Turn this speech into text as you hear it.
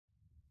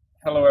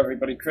Hello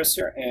everybody, Chris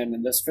here, and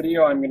in this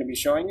video I'm going to be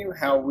showing you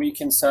how we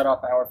can set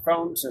up our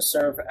phone to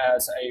serve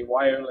as a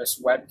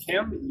wireless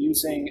webcam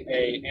using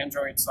a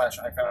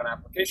Android/iPhone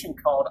application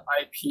called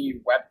IP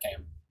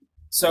Webcam.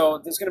 So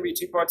there's going to be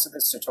two parts of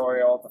this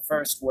tutorial. The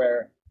first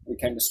where we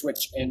kind of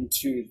switch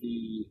into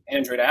the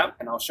Android app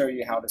and I'll show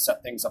you how to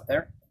set things up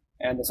there.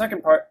 And the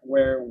second part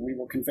where we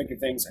will configure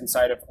things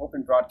inside of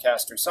Open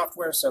Broadcaster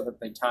software so that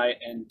they tie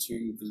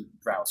into the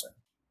browser.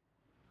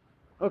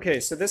 Okay,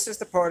 so this is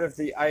the part of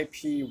the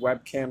IP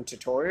webcam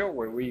tutorial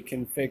where we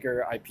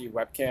configure IP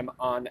webcam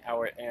on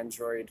our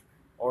Android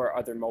or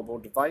other mobile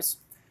device.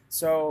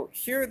 So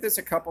here there's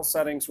a couple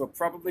settings we're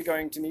probably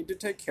going to need to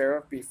take care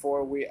of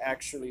before we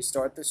actually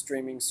start the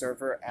streaming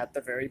server at the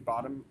very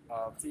bottom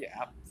of the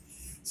app.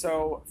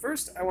 So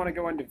first I want to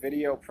go into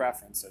video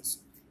preferences.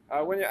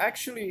 When you're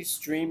actually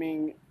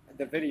streaming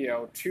the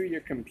video to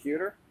your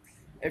computer,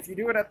 if you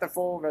do it at the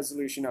full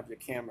resolution of your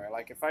camera,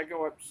 like if I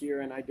go up here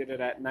and I did it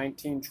at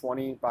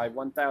 1920 by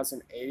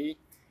 1080,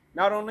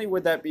 not only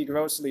would that be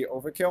grossly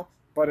overkill,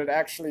 but it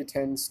actually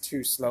tends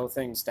to slow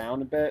things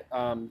down a bit.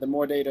 The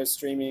more data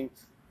streaming,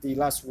 the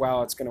less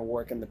well it's going to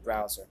work in the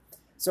browser.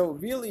 So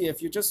really,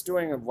 if you're just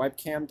doing a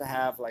webcam to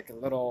have like a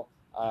little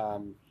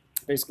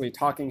basically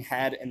talking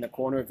head in the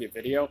corner of your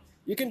video,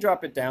 you can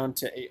drop it down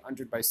to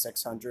 800 by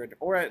 600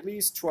 or at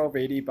least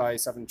 1280 by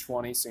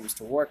 720 seems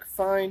to work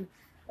fine.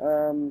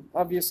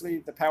 Obviously,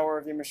 the power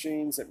of your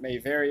machines, it may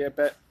vary a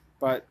bit,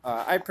 but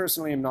I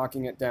personally am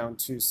knocking it down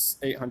to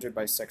 800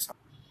 by 600.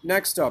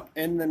 Next up,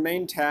 in the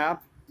main tab,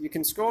 you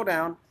can scroll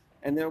down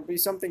and there will be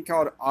something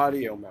called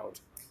audio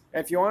mode.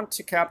 If you want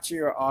to capture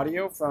your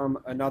audio from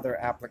another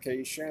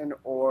application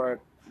or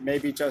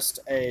maybe just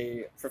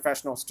a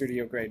professional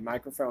studio grade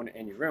microphone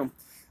in your room,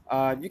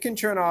 you can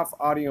turn off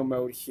audio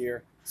mode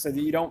here so that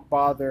you don't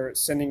bother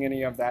sending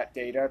any of that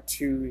data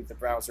to the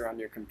browser on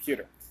your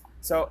computer.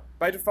 So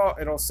by default,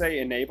 it'll say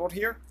enabled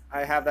here.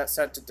 I have that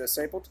set to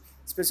disabled,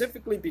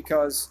 specifically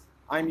because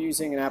I'm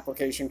using an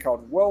application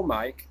called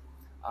Webcam,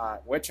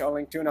 which I'll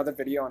link to another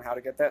video on how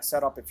to get that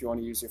set up if you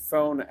want to use your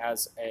phone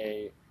as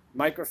a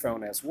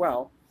microphone as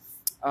well,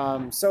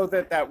 so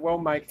that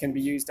Webcam can be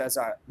used as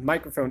a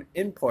microphone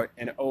input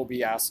in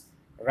OBS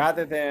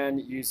rather than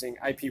using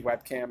IP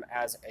webcam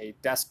as a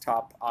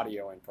desktop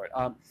audio input.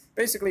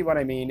 Basically what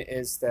I mean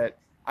is that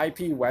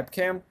IP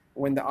webcam,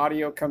 when the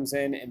audio comes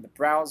in the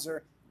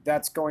browser,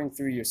 that's going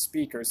through your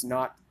speakers,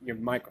 not your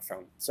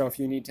microphone. So if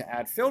you need to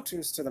add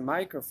filters to the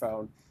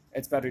microphone,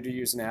 it's better to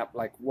use an app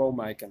like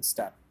Webcam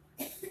instead.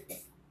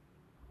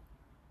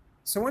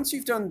 So once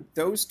you've done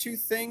those two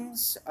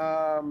things,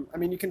 I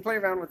mean, you can play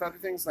around with other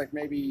things, like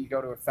maybe you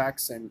go to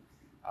effects and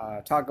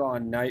toggle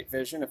on night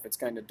vision if it's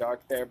kind of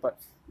dark there, but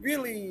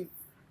really,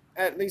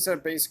 at least at a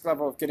basic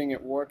level of getting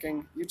it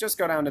working, you just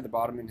go down to the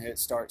bottom and hit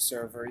start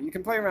server. You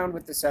can play around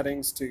with the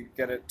settings to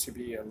get it to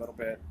be a little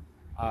bit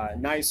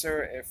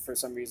nicer if for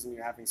some reason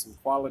you're having some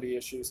quality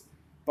issues,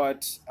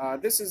 but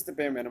this is the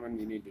bare minimum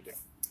you need to do.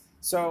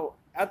 So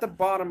at the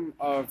bottom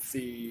of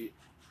the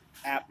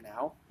app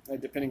now,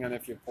 depending on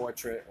if you're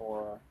portrait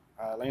or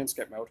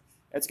landscape mode,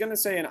 it's going to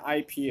say an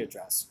IP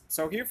address.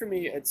 So here for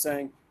me it's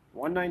saying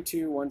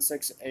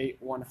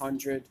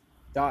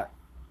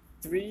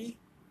 192.168.100.3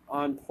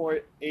 on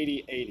port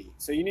 8080.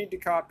 So you need to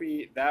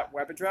copy that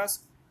web address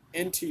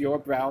into your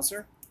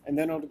browser, and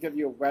then it'll give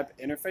you a web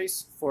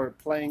interface for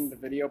playing the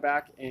video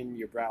back in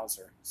your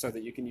browser so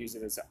that you can use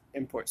it as an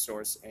input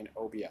source in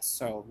OBS.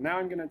 So now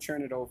I'm going to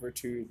turn it over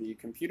to the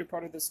computer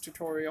part of this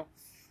tutorial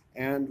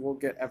and we'll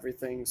get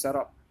everything set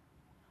up.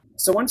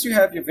 So once you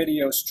have your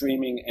video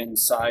streaming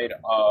inside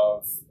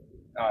of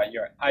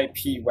your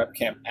IP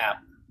webcam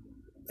app,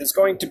 there's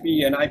going to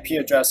be an IP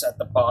address at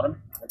the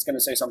bottom. It's going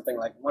to say something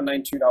like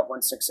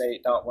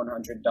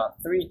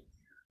 192.168.100.3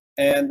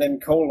 and then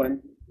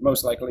colon,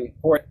 most likely,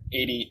 port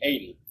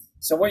 8080.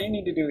 So what you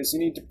need to do is you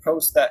need to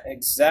post that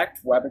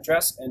exact web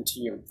address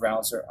into your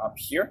browser up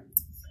here.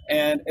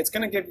 And it's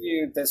going to give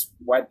you this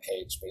web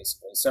page,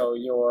 basically. So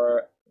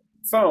your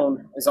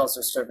phone is also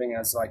serving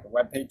as like a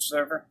web page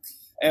server.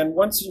 And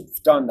once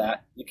you've done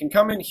that, you can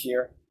come in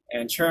here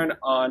and turn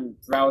on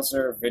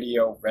Browser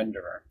Video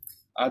Renderer.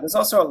 There's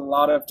also a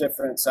lot of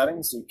different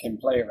settings you can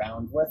play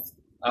around with.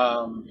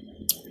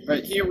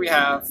 But here we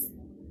have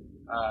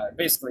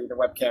basically the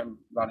webcam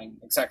running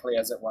exactly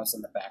as it was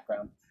in the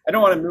background. I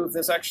don't want to move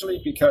this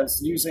actually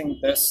because using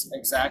this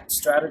exact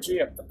strategy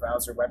of the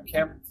browser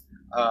webcam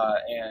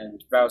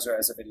and browser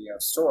as a video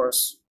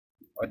source,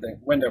 or the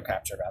window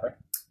capture rather,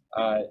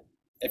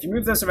 if you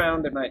move this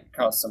around it might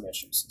cause some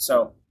issues.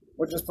 So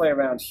we'll just play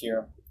around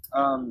here.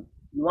 You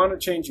want to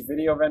change your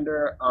video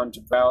renderer onto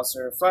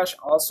browser. Flash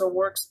also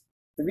works.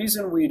 The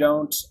reason we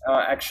don't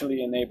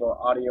actually enable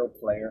audio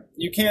player,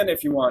 you can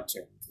if you want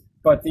to,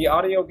 but the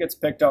audio gets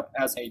picked up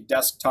as a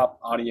desktop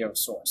audio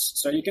source.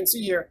 So you can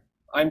see here,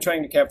 I'm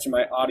trying to capture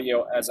my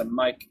audio as a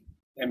mic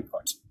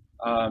input.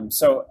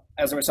 So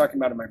as I was talking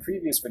about in my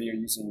previous video,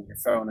 using your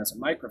phone as a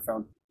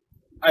microphone,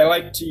 I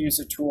like to use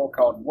a tool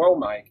called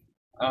Webcam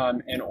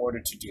in order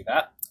to do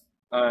that.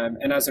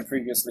 And as I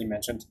previously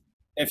mentioned,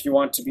 if you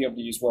want to be able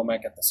to use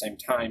WoMic at the same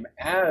time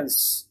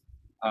as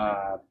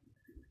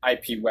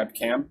IP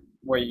webcam,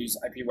 where you use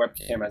IP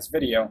webcam as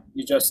video,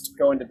 you just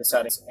go into the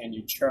settings and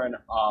you turn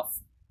off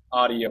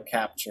audio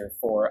capture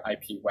for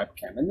IP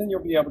webcam, and then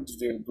you'll be able to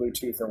do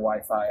Bluetooth or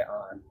Wi-Fi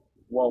on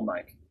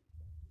WoMic.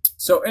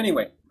 So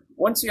anyway,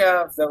 once you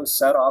have those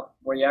set up,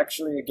 where you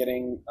actually are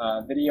getting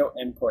video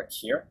input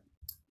here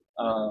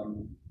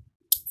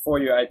for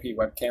your IP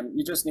webcam,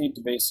 you just need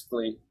to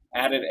basically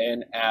add it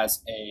in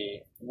as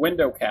a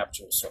window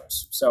capture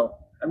source. So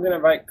I'm going to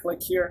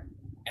right-click here,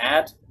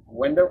 add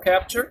window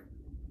capture,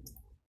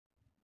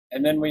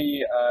 and then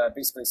we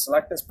basically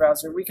select this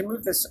browser. We can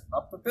move this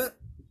up a bit.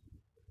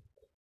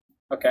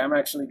 Okay, I'm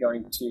actually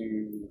going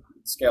to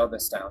scale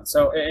this down.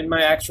 So in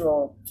my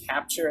actual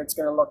capture, it's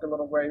going to look a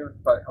little weird,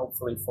 but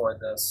hopefully for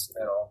this,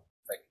 it'll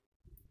fit.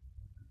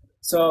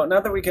 So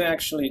now that we can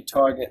actually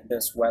target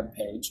this web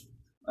page,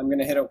 I'm going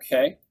to hit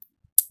OK.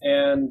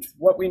 And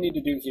what we need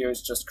to do here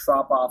is just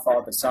crop off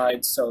all the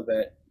sides so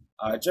that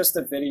just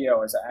the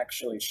video is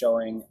actually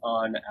showing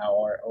on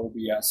our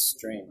OBS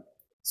stream.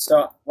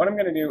 So what I'm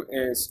going to do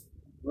is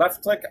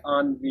left click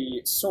on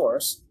the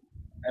source,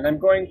 and I'm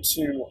going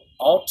to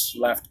alt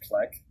left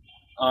click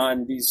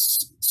on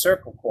these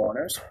circle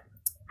corners.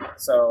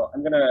 So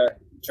I'm going to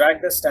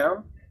drag this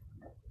down,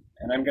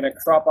 and I'm going to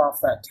crop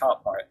off that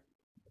top part.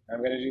 I'm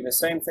going to do the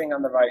same thing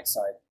on the right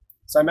side.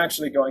 So I'm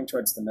actually going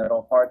towards the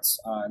middle parts,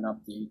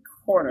 not the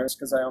corners,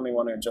 because I only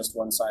want to adjust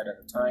one side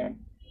at a time.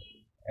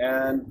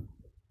 And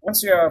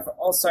once you have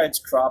all sides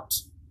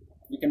cropped,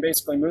 you can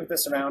basically move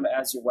this around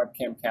as your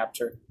webcam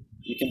capture.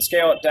 You can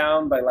scale it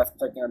down by left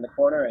clicking on the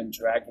corner and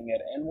dragging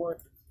it inward.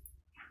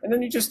 And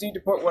then you just need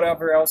to put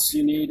whatever else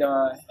you need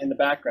in the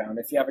background.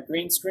 If you have a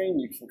green screen,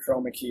 you can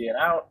chroma key it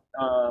out.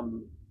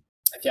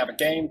 If you have a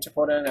game to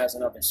put in as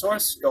another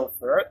source, go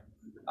for it.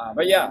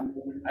 But yeah,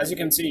 as you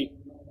can see,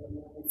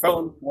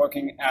 phone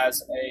working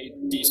as a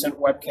decent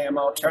webcam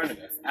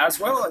alternative, as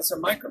well as a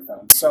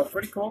microphone. So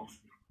pretty cool.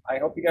 I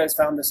hope you guys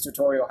found this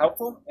tutorial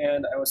helpful,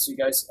 and I will see you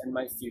guys in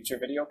my future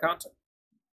video content.